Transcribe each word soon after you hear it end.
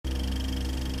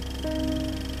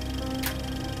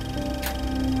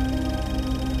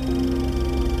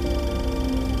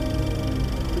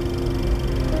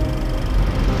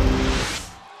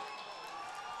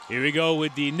Here we go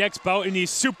with the next bout in the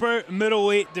super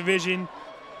middleweight division.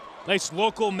 Nice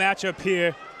local matchup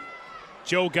here.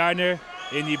 Joe Gardner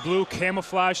in the blue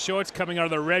camouflage shorts coming out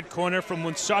of the red corner from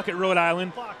Woonsocket, Rhode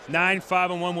Island.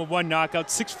 9-5-1 with one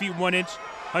knockout, 6 feet 1 inch,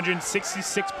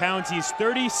 166 pounds. He's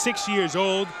 36 years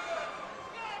old.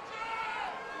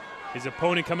 His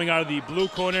opponent coming out of the blue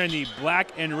corner in the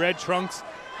black and red trunks,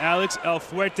 Alex El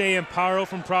Fuerte Amparo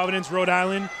from Providence, Rhode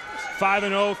Island.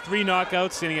 5-0, 3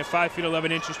 knockouts, standing at 5 feet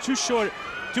 11 inches,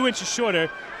 2 inches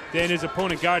shorter than his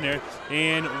opponent Gardner,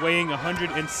 and weighing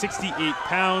 168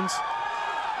 pounds.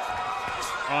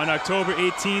 On October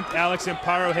 18th, Alex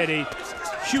Amparo had a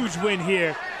huge win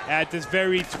here at this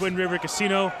very Twin River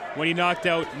Casino when he knocked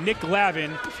out Nick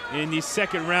Lavin in the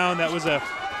second round. That was a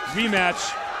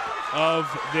rematch of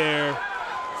their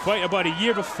fight about a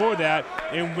year before that,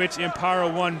 in which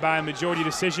Amparo won by a majority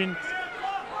decision.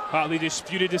 Hotly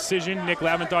disputed decision. Nick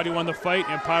Lavin thought he won the fight.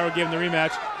 Amparo gave him the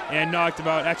rematch and knocked him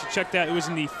out. Actually, check that. It was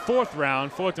in the fourth and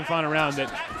final round that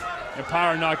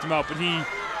Amparo knocked him out. But he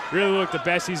really looked the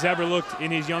best he's ever looked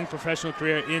in his young professional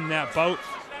career in that bout.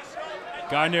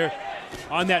 Gardner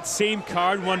on that same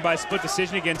card won by split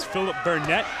decision against Philip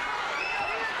Burnett.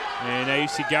 And now you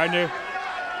see Gardner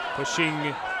pushing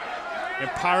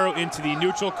Amparo into the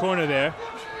neutral corner there.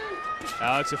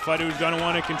 Alex, a fighter who's going to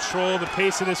want to control the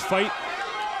pace of this fight.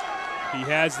 He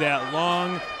has that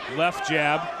long left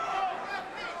jab.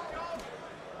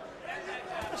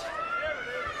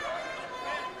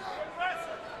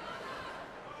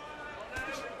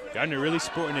 Gardner really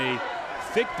sporting a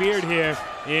thick beard here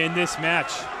in this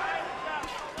match.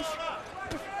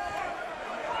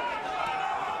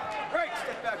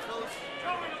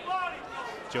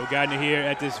 Joe Gardner here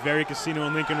at this very casino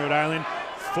in Lincoln, Rhode Island.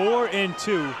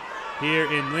 4-2 here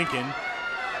in Lincoln.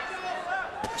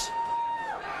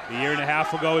 A year and a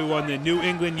half ago, he won the New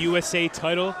England USA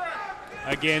title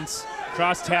against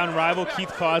crosstown rival Keith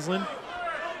Coslin.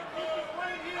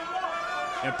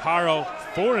 Amparo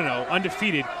 4-0,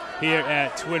 undefeated here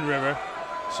at Twin River.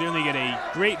 Certainly get a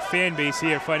great fan base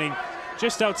here, fighting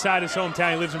just outside his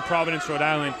hometown. He lives in Providence, Rhode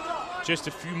Island, just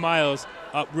a few miles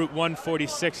up Route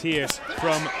 146 here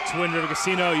from Twin River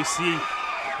Casino. You see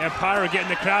Amparo getting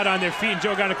the crowd on their feet, and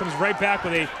Joe Gardner comes right back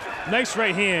with a nice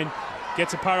right hand.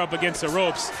 Gets Amparo up against the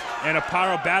ropes, and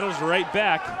Amparo battles right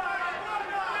back.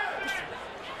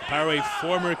 Amparo, a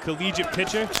former collegiate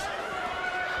pitcher,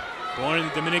 born in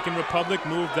the Dominican Republic,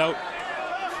 moved out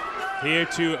here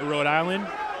to Rhode Island.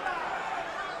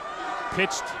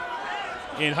 Pitched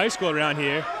in high school around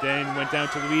here, then went down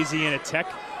to Louisiana Tech,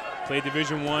 played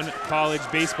Division I college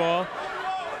baseball,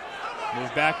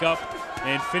 moved back up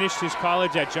and finished his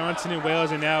college at Johnson and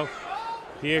Wales, and now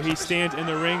here he stands in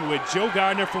the ring with Joe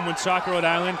Gardner from Woonsocket, Rhode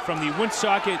Island, from the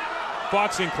Woonsocket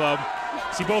Boxing Club.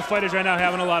 See both fighters right now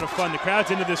having a lot of fun. The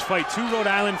crowd's into this fight. 2 Rhode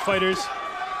Island fighters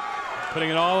putting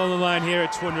it all on the line here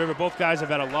at Twin River. Both guys have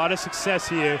had a lot of success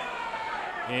here.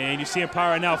 And you see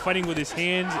Amparo right now fighting with his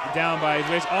hands down by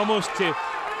his waist, almost to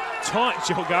taunt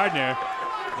Joe Gardner.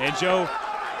 And Joe,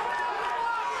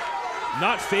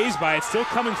 not fazed by it, still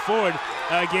coming forward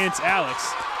against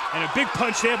Alex. And a big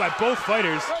punch there by both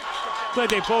fighters. But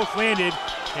they both landed,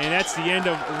 and that's the end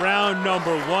of round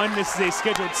number 1. This is a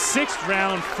scheduled 6th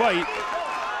round fight.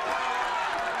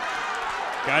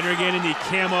 Gardner again in the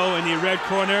camo in the red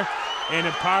corner, and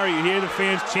Amparo, you hear the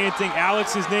fans chanting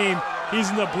Alex's name. He's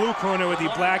in the blue corner with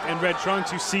the black and red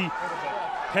trunks. You see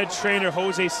head trainer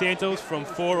Jose Santos from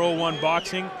 401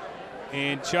 Boxing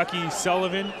and Chucky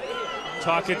Sullivan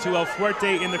talking to El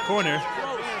Fuerte in the corner.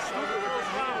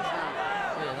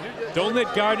 Don't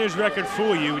let Gardner's record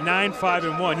fool you,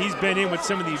 9-5-1. He's been in with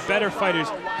some of the better fighters,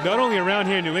 not only around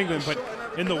here in New England, but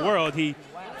in the world. He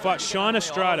fought Sean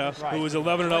Estrada, who was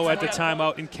 11-0 at the time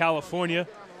out in California.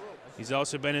 He's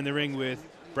also been in the ring with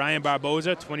Brian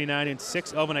Barboza,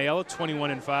 29-6, Elvin Ayala,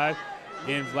 21-5,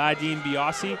 and Vladimir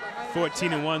Biasi,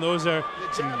 14-1. Those are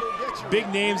some big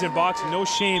names in boxing. No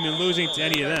shame in losing to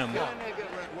any of them.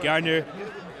 Gardner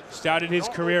started his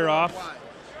career off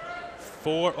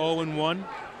 4-0-1.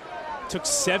 Took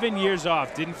 7 years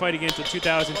off, didn't fight again until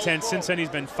 2010. Since then, he's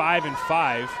been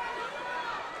 5-5.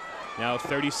 Now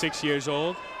 36 years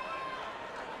old.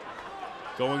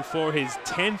 Going for his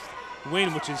 10th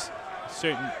win, which is a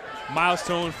certain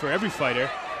milestone for every fighter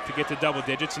to get to double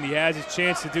digits. And he has his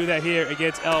chance to do that here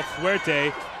against El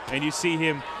Fuerte. And you see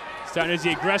him starting as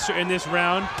the aggressor in this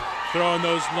round, throwing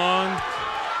those long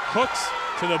hooks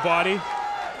to the body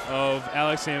of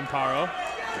Alex Amparo.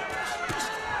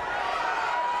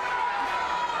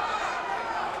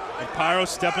 Amparo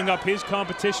stepping up his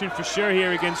competition for sure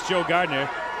here against Joe Gardner.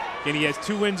 And he has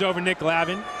 2 wins over Nick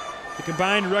Lavin. The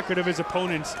combined record of his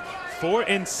opponents,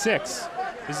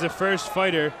 4-6. This is the first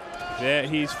fighter that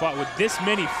he's fought with this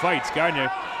many fights.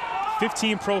 Gardner,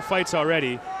 15 pro fights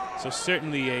already, so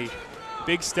certainly a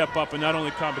big step up in not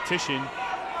only competition,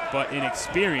 but in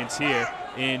experience here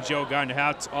in Joe Gardner.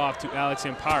 Hats off to Alex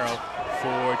Amparo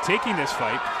for taking this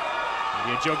fight.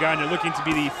 Yeah, Joe Gardner looking to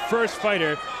be the first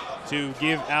fighter to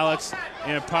give Alex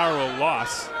Amparo a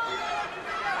loss.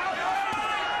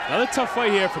 Another tough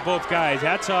fight here for both guys.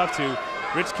 Hats off to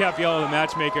Rich Capiello, the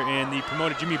matchmaker, and the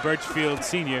promoter Jimmy Birchfield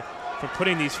Sr. for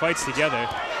putting these fights together.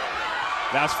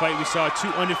 Last fight we saw 2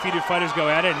 undefeated fighters go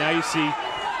at it, and now you see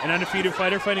an undefeated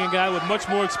fighter fighting a guy with much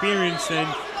more experience than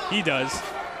he does.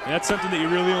 And that's something that you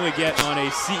really only get on a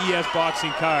CES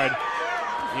boxing card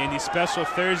and the special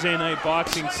Thursday night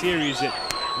boxing series that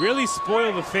really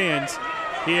spoil the fans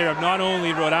here of not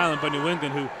only Rhode Island but New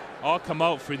England, who all come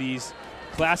out for these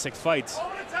classic fights.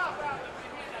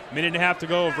 Minute and a half to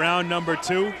go of round number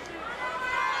 2.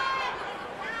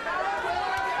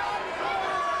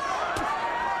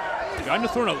 Gardner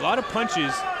throwing a lot of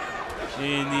punches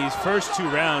in these first 2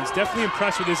 rounds. Definitely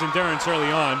impressed with his endurance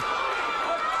early on.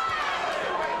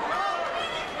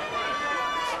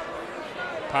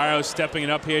 Amparo stepping it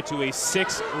up here to a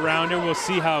 6-rounder. We'll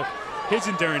see how his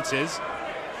endurance is.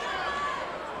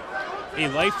 A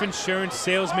life insurance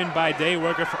salesman by day,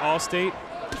 worker for Allstate.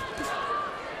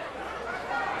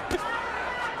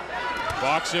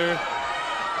 Boxer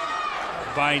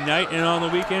by night and on the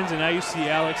weekends. And now you see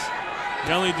Alex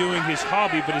not only doing his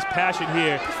hobby, but his passion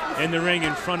here in the ring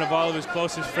in front of all of his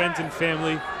closest friends and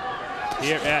family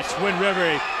here at Twin River.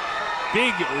 A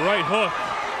big right hook.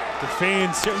 The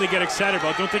fans certainly get excited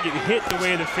about. Don't think it hit the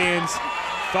way the fans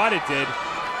thought it did.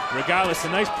 Regardless, a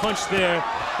nice punch there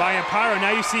by Amparo.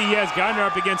 Now you see he has Gardner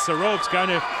up against the ropes.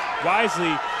 Gardner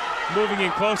wisely moving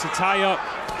in close to tie up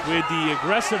with the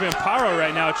aggressive Amparo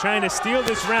right now, trying to steal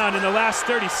this round in the last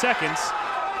 30 seconds.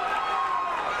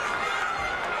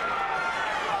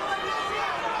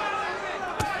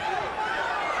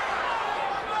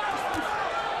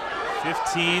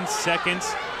 "15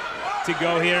 seconds to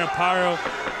go here. Amparo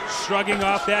shrugging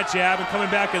off that jab and coming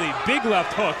back with a big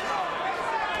left hook.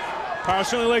 Amparo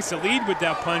certainly likes to lead with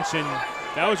that punch, and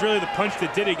that was really the punch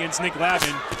that did it against Nick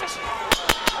Lavin.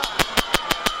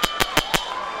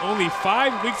 Only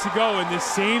 5 weeks ago in this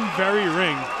same very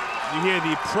ring, you hear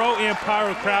the pro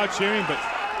Amparo crowd cheering, but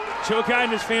Joe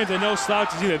Gardner's fans are no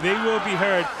slouches either. They will be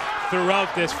heard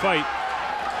throughout this fight.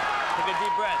 Take a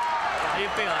deep breath. How you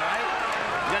feel, all right?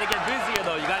 You gotta get busier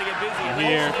though, you gotta get busier.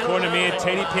 Here, corner man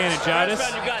Teddy Panagiotis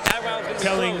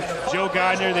telling Joe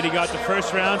Gardner that he got the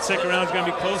first round, second round's gonna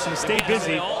be close, and stay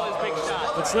busy.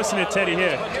 Let's listen to Teddy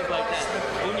here.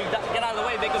 When you get out of the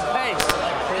way, make them pay.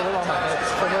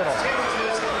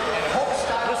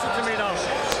 Listen to me now.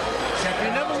 You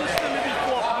never listened to me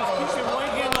before. Please keep your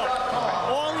right hand up.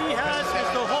 All he has is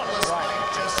the hook. Okay?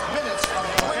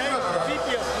 Keep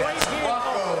your right hand up.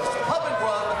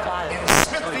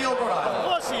 Smithfield, Rhode Island. Of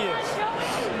course he is.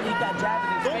 Keep that jab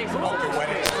in his face. Don't throw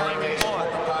this.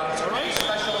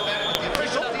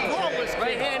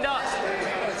 Right hand up.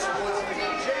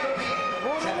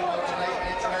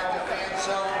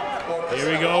 Here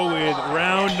we go with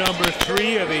round number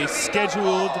 3 of a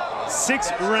scheduled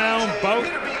 6-round bout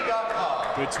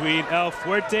between El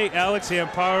Fuerte, Alex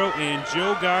Amparo, and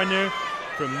Joe Gardner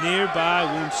from nearby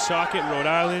Woonsocket, Rhode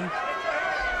Island.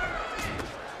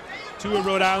 2 of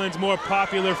Rhode Island's more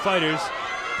popular fighters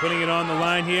putting it on the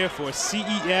line here for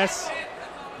CES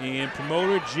and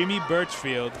promoter Jimmy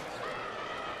Birchfield.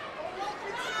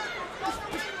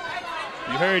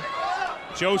 You heard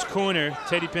Joe's corner,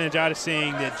 Teddy Panagiotis,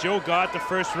 saying that Joe got the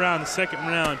first round, the second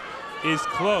round is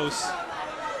close.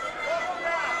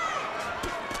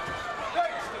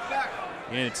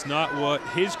 And it's not what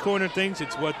his corner thinks,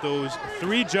 it's what those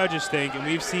 3 judges think. And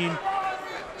we've seen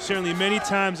certainly many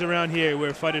times around here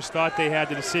where fighters thought they had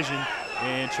the decision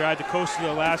and tried to coast to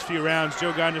the last few rounds.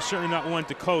 Joe Gardner certainly not one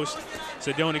to coast,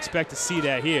 so don't expect to see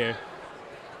that here.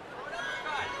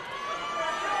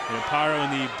 And Amparo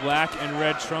in the black and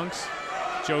red trunks.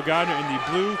 Joe Gardner in the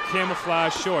blue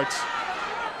camouflage shorts.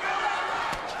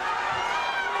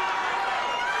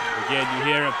 Again, you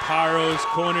hear Amparo's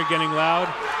corner getting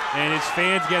loud and his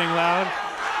fans getting loud.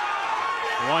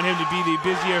 They want him to be the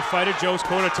busier fighter. Joe's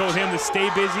corner told him to stay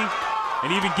busy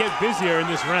and even get busier in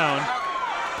this round.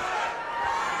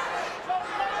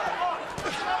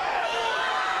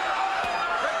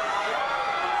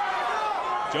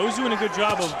 Joe's doing a good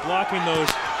job of blocking those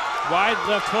wide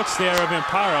left hooks there of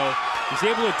Amparo. He's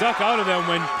able to duck out of them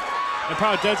when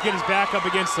Amparo does get his back up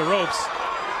against the ropes.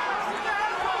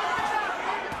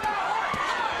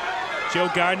 Joe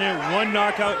Gardner, 1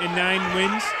 knockout and 9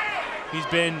 wins. He's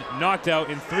been knocked out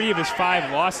in 3 of his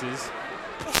 5 losses.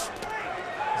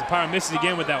 AMPARO misses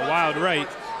again with that wild right.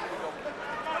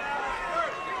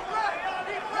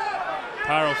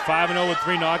 AMPARO 5-0 with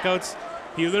 3 knockouts.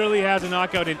 He literally has a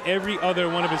knockout in every other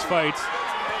one of his fights.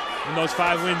 In those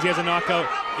 5 wins, he has a knockout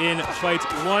in fights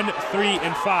 1, 3,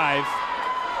 and 5.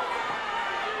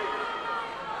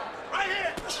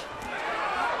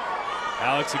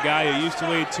 Alex, a guy who used to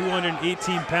weigh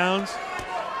 218 pounds,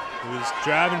 who was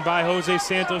driving by Jose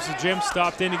Santos' gym,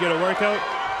 stopped in to get a workout.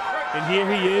 And here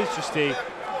he is just a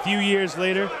few years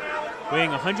later,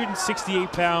 weighing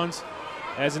 168 pounds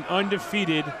as an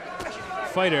undefeated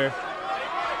fighter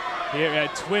here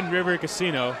at Twin River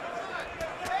Casino.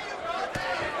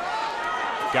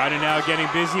 Gardner now getting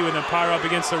busy with AMPARO up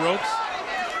against the ropes.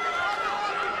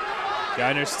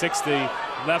 Gardner sticks the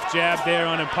left jab there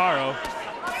on AMPARO.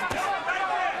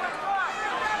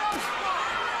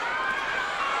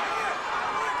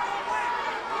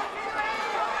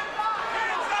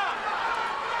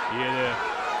 You hear the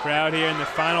crowd here in the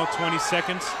final 20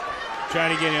 seconds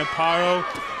trying to get AMPARO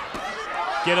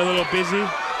get a little busy.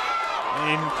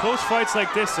 In close fights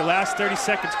like this, the last 30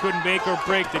 seconds couldn't make or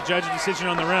break the judge's decision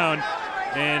on the round.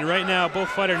 And right now, both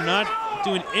fighters not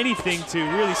doing anything to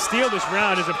really steal this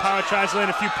round as AMPARO tries to land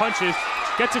a few punches,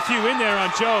 gets a few in there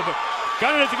on Joe, but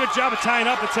Gardner does a good job of tying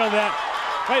up until that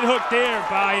right hook there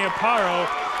by AMPARO.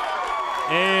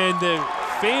 And the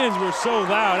fans were so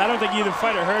loud, I don't think either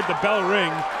fighter heard the bell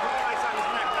ring.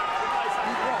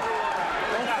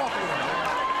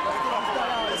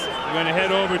 We're going to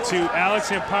head over to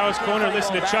Alex AMPARO's corner,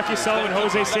 listen to Chucky Sullivan,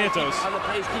 Jose Santos. On the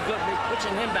pace, keep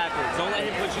pushing him backwards. Don't let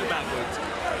him push you backwards.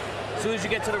 As soon as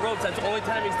you get to the ropes, that's the only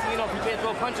time he's teeing up. You can't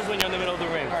throw punches when you're in the middle of the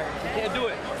ring. You can't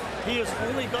do it. He has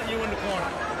fully got you in the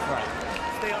corner. Right.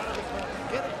 Stay out of the corner.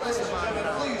 Get it. Listen,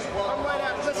 please, come right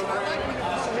out. Listen, I like when you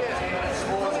come here.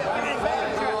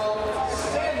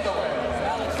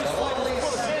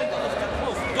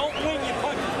 Don't wing your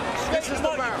punches. This is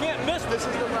the round. You can't miss This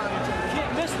is the round. You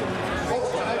can't miss them.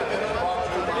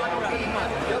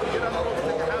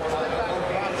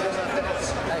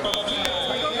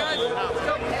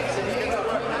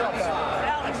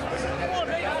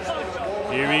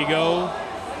 Here we go.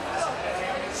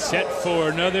 Set for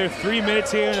another 3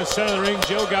 minutes here in the center of the ring.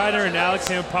 Joe Gardner and Alex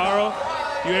AMPARO.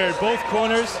 You heard both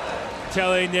corners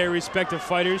telling their respective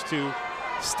fighters to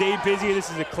stay busy.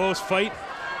 This is a close fight.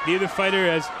 Neither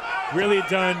fighter has really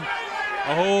done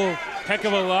a whole heck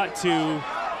of a lot to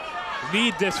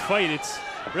lead this fight. It's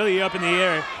really up in the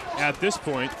air at this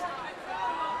point.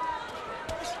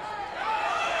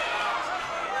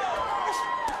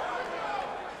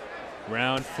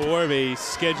 Round 4 of a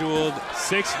scheduled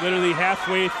 6, literally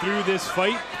halfway through this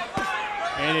fight.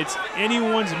 And it's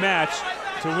anyone's match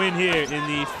to win here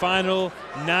in the final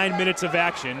 9 minutes of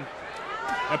action.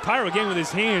 AMPARO again with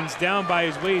his hands down by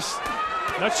his waist.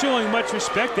 Not showing much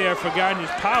respect there for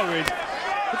Gardner's power. It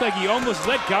looked like he almost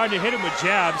let Gardner hit him with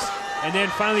jabs and then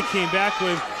finally came back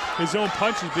with his own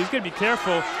punches. But he's going to be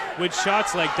careful with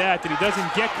shots like that he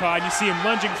doesn't get caught. And you see him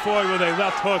lunging forward with a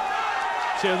left hook.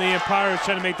 Certainly AMPARO is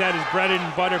trying to make that his bread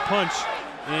and butter punch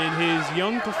in his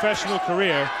young professional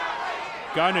career.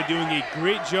 Gardner doing a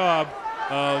great job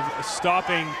of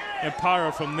stopping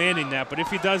AMPARO from landing that. But if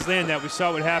he does land that, we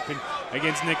saw what happened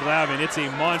against Nick Lavin. It's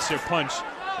a monster punch,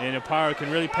 and AMPARO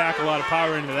can really pack a lot of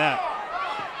power into that.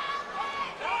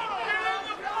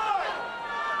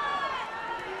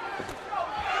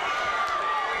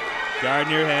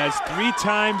 Gardner has 3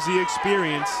 times the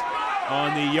experience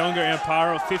on the younger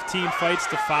AMPARO, 15 fights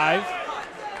to 5.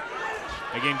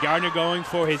 Again, Gardner going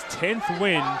for his 10th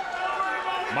win.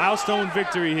 Milestone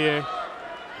victory here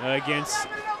against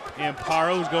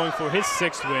AMPARO, who's going for his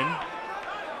 6th win.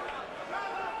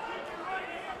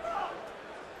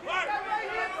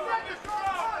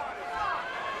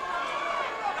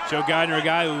 Joe Gardner, a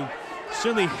guy who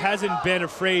certainly hasn't been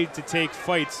afraid to take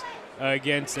fights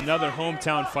against another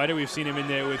hometown fighter. We've seen him in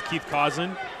there with Keith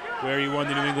Coslin, where he won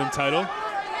the New England title.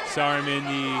 Saw him in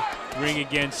the ring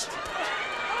against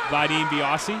Vadim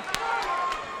Biasi.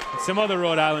 And some other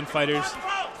Rhode Island fighters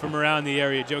from around the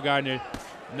area. Joe Gardner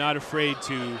not afraid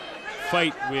to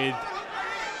fight with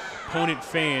opponent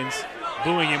fans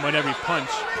booing him on every punch.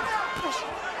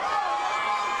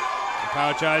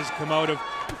 AMPARO tries to come out of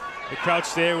the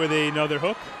crouch there with another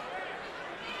hook.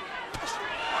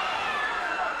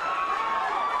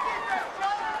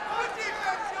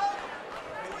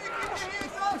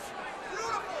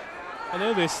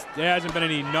 Although there hasn't been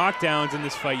any knockdowns in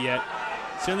this fight yet,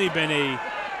 certainly been a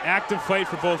active fight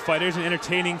for both fighters, an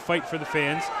entertaining fight for the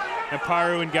fans.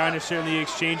 AMPARO and Gardner certainly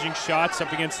exchanging shots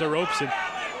up against the ropes and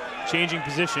changing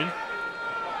position.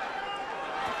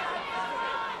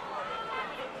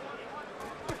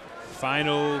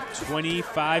 Final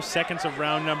 25 seconds of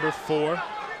round number 4.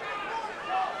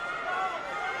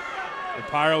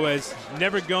 AMPARO has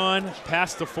never gone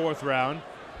past the 4th round.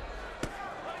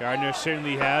 Gardner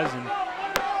certainly has in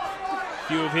a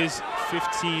few of his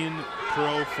 15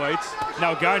 pro fights.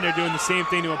 Now Gardner doing the same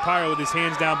thing to AMPARO with his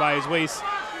hands down by his waist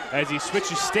as he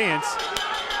switches stance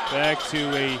back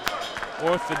to a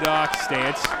orthodox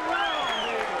stance.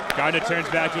 Gardner turns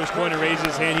back to his corner, raises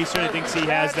his hand. He certainly thinks he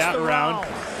has that round.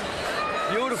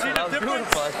 Beautiful, that was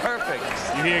beautiful, that's perfect.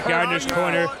 You hear Gardner's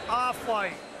corner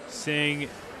saying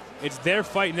it's their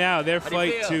fight now, their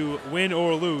fight to win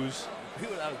or lose. That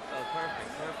was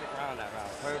perfect round, that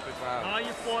round, perfect round. Now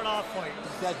you fought our fight.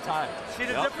 Dead time. See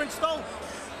the difference though?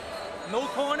 No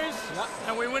corners,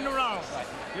 and we win the round. Right.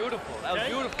 Beautiful, that was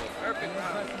beautiful, perfect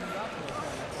round.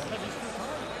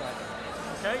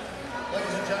 Okay?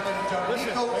 Ladies and gentlemen,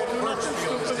 Listen, do nothing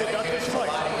stupid, we got this fight.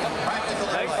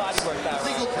 Nice body work, that round.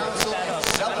 legal counsel,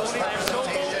 self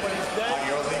representation on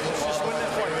your legal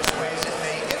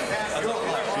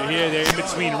So here they're in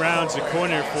between rounds, the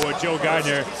corner for Joe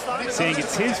Gardner, saying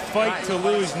it's his fight to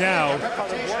lose now.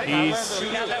 He's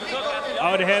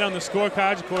out ahead on the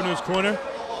scorecards according to his corner,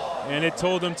 and it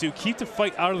told him to keep the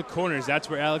fight out of the corners. That's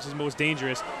where Alex is most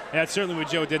dangerous. And that's certainly what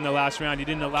Joe did in the last round. He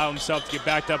didn't allow himself to get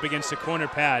backed up against the corner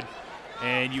pad.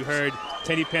 And you heard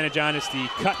Teddy Panagianis, the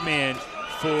cut man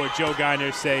for Joe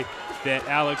Gardner, say that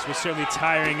Alex was certainly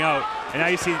tiring out. And now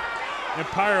you see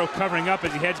AMPARO covering up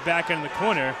as he heads back into the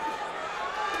corner.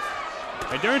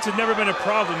 Endurance has never been a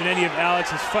problem in any of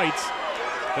Alex's fights.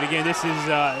 But again, this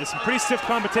is some pretty stiff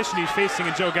competition he's facing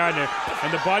in Joe Gardner.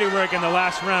 And the body work in the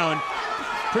last round,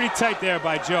 pretty tight there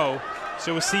by Joe.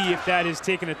 So we'll see if that has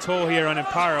taken a toll here on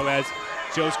AMPARO, as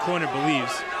Joe's corner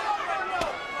believes.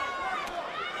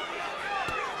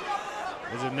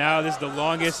 As of now, this is the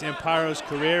longest AMPARO's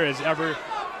career has ever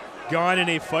gone in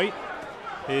a fight.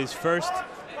 His first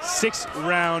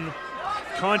 6-round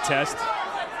contest.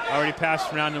 Already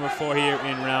passed round number 4 here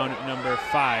in round number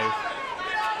 5.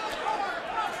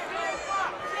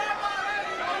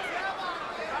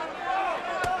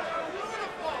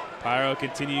 AMPARO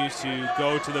continues to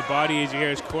go to the body as you hear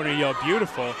his corner yell,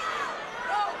 beautiful.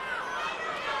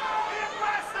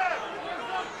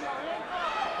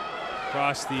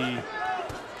 Across the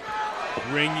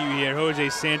ring, you hear Jose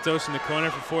Santos in the corner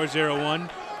for 401,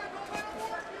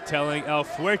 telling El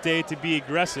Fuerte to be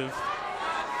aggressive.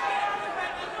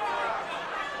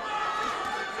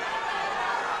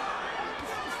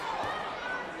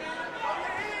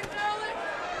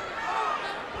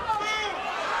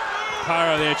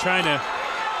 AMPARO there trying to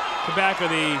come back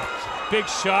with a big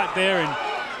shot there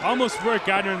and almost work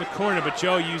Gardner in the corner, but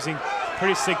Joe using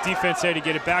pretty sick defense there to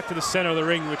get it back to the center of the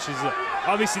ring, which is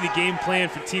obviously the game plan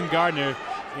for Team Gardner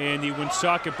and the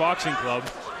Woonsocket Boxing Club.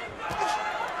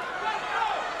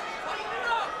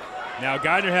 Now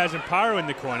Gardner has AMPARO in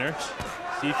the corner.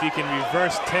 See if he can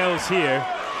reverse tails here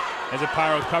as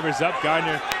AMPARO covers up.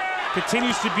 Gardner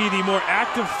continues to be the more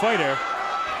active fighter.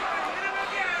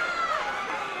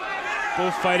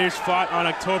 Both fighters fought on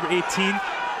October 18th.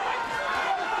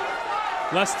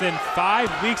 Less than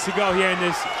 5 weeks ago here in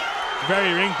this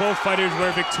very ring, both fighters were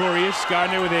victorious.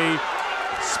 Gardner with a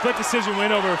split decision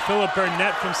win over Philip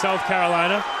Burnett from South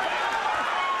Carolina.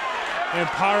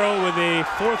 AMPARO with a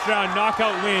 4th-round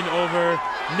knockout win over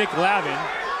Nick Lavin.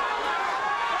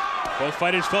 Both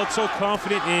fighters felt so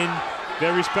confident in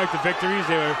their respective victories.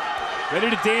 They were ready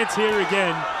to dance here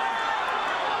again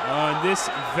on this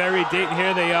very date. And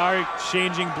here they are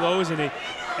exchanging blows in an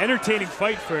entertaining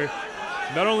fight for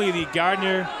not only the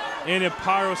Gardner and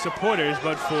AMPARO supporters,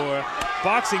 but for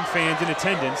boxing fans in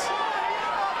attendance.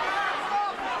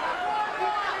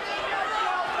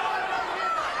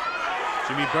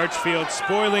 Jimmy Birchfield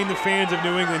spoiling the fans of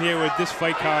New England here with this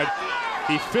fight card.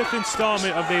 The 5th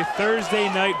installment of the Thursday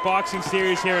night boxing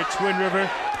series here at Twin River.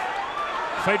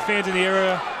 Fight fans in the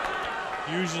area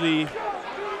usually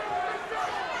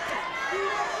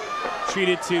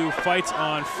treated to fights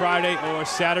on Friday or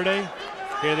Saturday.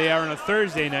 Here they are on a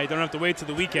Thursday night. Don't have to wait till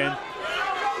the weekend.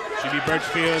 Jimmy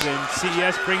Birchfield and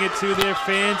CES bring it to their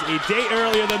fans a day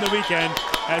earlier than the weekend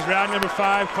as round number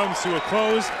 5 comes to a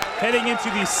close. Heading into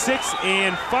the 6th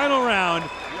and final round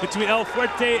between El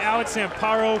Fuerte, Alex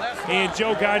AMPARO, and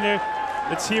Joe Gardner.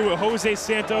 Let's hear what Jose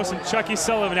Santos and Chucky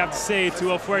Sullivan have to say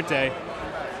to El Fuerte.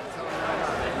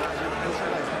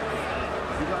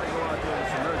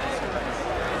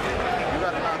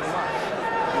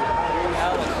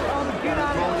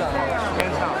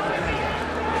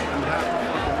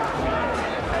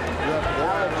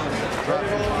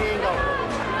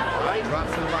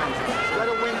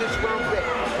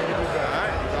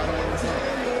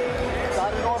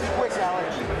 Starting off quick.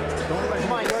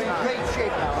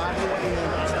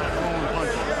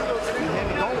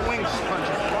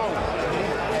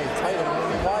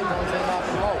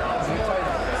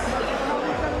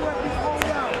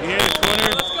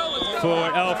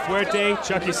 Fuerte,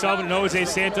 Chucky Sullivan, and Jose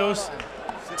Santos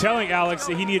telling Alex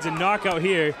that he needs a knockout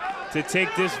here to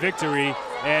take this victory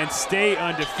and stay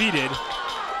undefeated.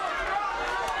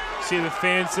 See the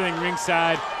fans sitting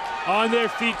ringside on their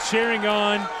feet cheering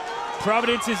on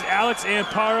Providence's Alex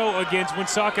Amparo against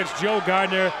Woonsocket's Joe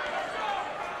Gardner.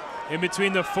 In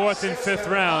between the 4th and 5th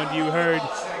round, you heard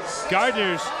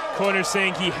Gardner's corner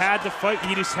saying he had the fight,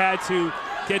 he just had to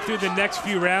get through the next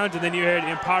few rounds, and then you heard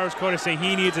Amparo's corner saying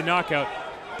he needs a knockout,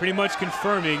 pretty much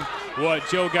confirming what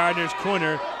Joe Gardner's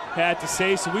corner had to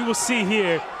say. So we will see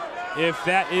here if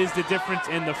that is the difference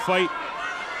in the fight.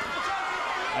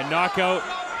 A knockout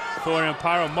for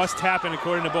Amparo must happen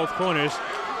according to both corners.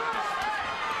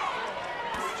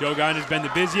 Joe Gardner's been the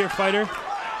busier fighter.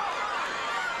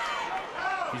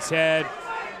 He's had,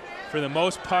 for the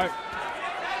most part,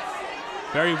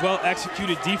 very well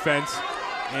executed defense.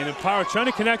 And Amparo trying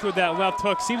to connect with that left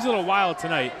hook. Seems a little wild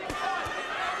tonight.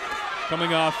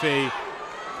 Coming off a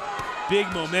big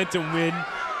momentum win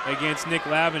against Nick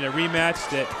Lavin, a rematch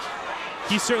that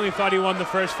he certainly thought he won the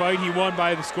first fight. He won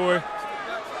by the score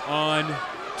on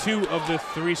 2 of the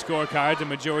 3 scorecards, a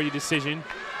majority decision.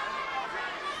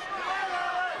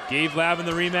 Gave Lavin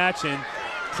the rematch and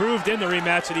proved in the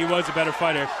rematch that he was a better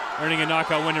fighter, earning a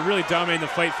knockout win and really dominating the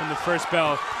fight from the first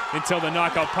bell until the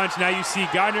knockout punch. Now you see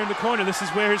Gardner in the corner. This is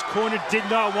where his corner did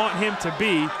not want him to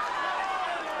be.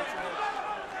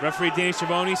 Referee Danny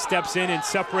Schiavone steps in and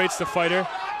separates the fighter.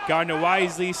 Gardner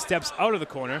wisely steps out of the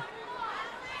corner.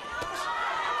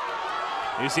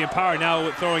 You see Amparo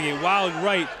now throwing a wild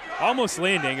right, almost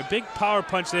landing. A big power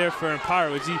punch there for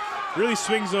Amparo as he really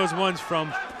swings those ones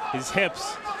from his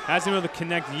hips. Hasn't been able to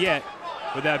connect yet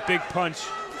with that big punch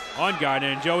on Gardner.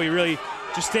 And Joey really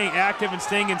just staying active and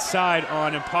staying inside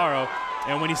on Amparo.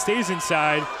 And when he stays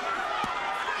inside,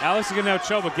 Alex is going to have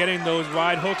trouble getting those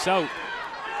wide hooks out.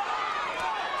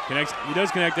 Connects, he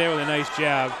does connect there with a nice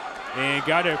jab. And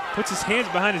Gardner puts his hands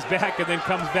behind his back and then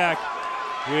comes back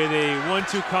with a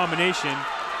 1-2 combination.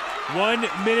 1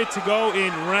 minute to go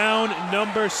in round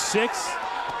number 6.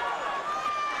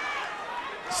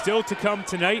 Still to come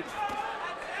tonight,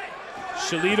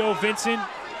 Shalito Vincent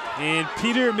and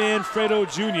Peter Manfredo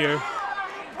Jr.,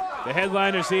 the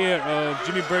headliners here of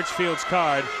Jimmy Birchfield's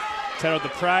card, titled The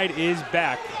Pride is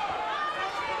Back.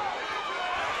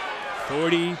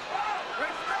 40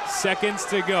 seconds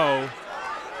to go.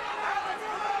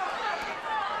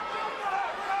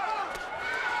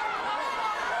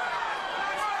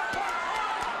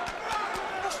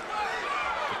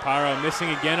 Amparo missing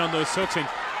again on those hooks, and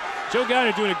Joe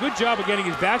Gardner doing a good job of getting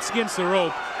his backs against the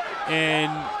rope and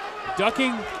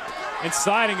ducking and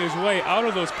sliding his way out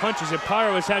of those punches.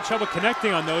 Amparo has had trouble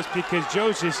connecting on those because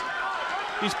Joe's he's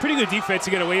pretty good defense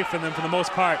to get away from them for the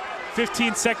most part.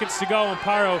 15 seconds to go.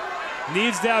 Amparo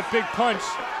needs that big punch.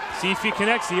 See if he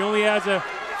connects. He only has a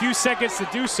few seconds to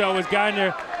do so as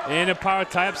Gardner and Amparo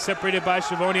tie up, separated by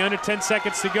Schiavone. Under 10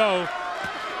 seconds to go.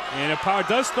 And Amparo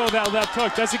does throw that left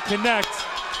hook, doesn't connect.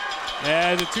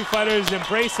 As the two fighters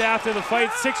embrace after the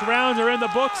fight. 6 rounds are in the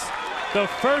books. The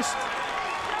first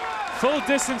full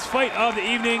distance fight of the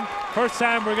evening. First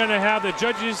time we're gonna have the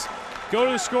judges go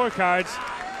to the scorecards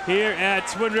here at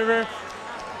Twin River.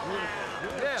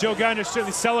 Joe Gardner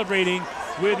certainly celebrating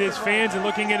with his fans and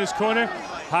looking at his corner,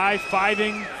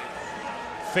 high-fiving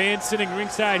fans sitting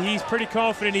ringside. He's pretty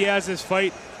confident he has this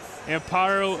fight.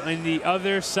 Amparo on the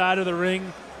other side of the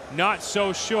ring, not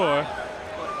so sure.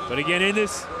 But again, in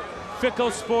this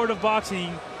fickle sport of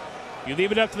boxing, you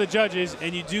leave it up to the judges,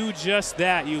 and you do just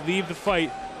that. You leave the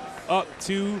fight up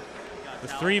to the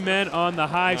 3 men on the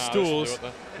high stools,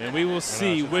 and we will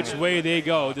see which way they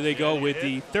go. Do they go with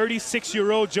the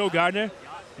 36-year-old Joe Gardner,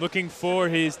 looking for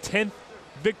his 10th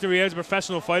victory as a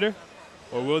professional fighter,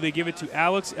 or will they give it to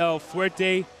Alex El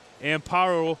Fuerte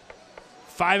Amparo,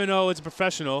 5-0 as a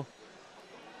professional?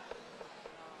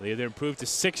 They either improve to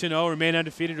 6-0, remain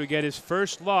undefeated, or get his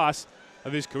first loss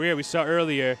of his career. We saw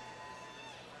earlier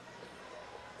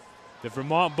the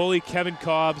Vermont bully Kevin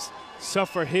Cobbs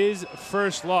suffer his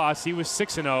first loss. He was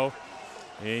 6-0,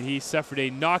 and he suffered a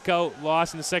knockout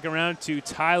loss in the second round to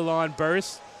Tylon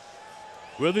Burris.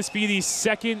 Will this be the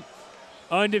second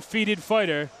undefeated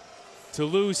fighter to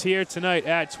lose here tonight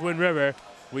at Twin River?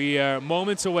 We are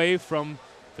moments away from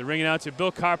the ring announcer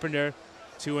Bill Carpenter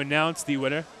to announce the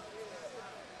winner.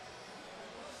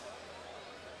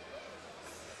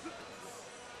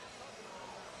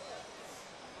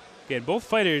 Again, both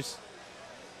fighters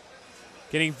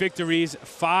getting victories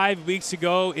 5 weeks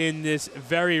ago in this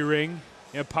very ring.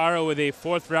 Amparo with a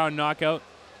 4th round knockout.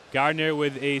 Gardner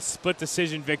with a split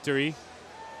decision victory.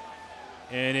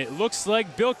 And it looks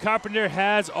like Bill Carpenter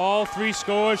has all 3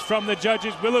 scores from the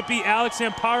judges. Will it be Alex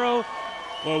Amparo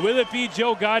or will it be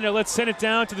Joe Gardner? Let's send it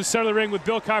down to the center of the ring with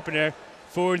Bill Carpenter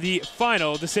for the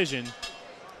final decision.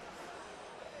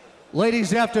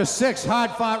 Ladies, after 6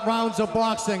 hard-fought rounds of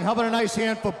boxing, how about a nice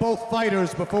hand for both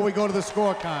fighters before we go to the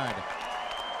scorecard?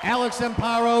 Alex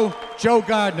Amparo, Joe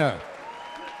Gardner.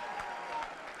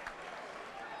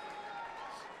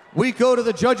 We go to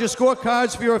the judges'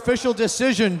 scorecards for your official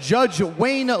decision. Judge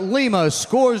Wayne Lima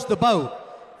scores the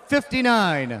bout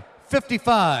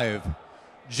 59-55.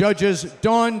 Judges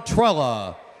Don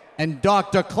Trella and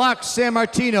Dr. Clark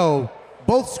Sammartino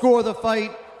both score the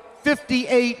fight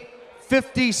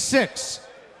 58-56.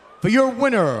 For your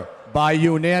winner by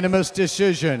unanimous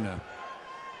decision,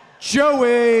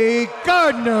 Joey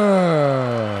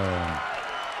Gardner.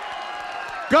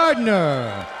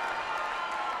 Gardner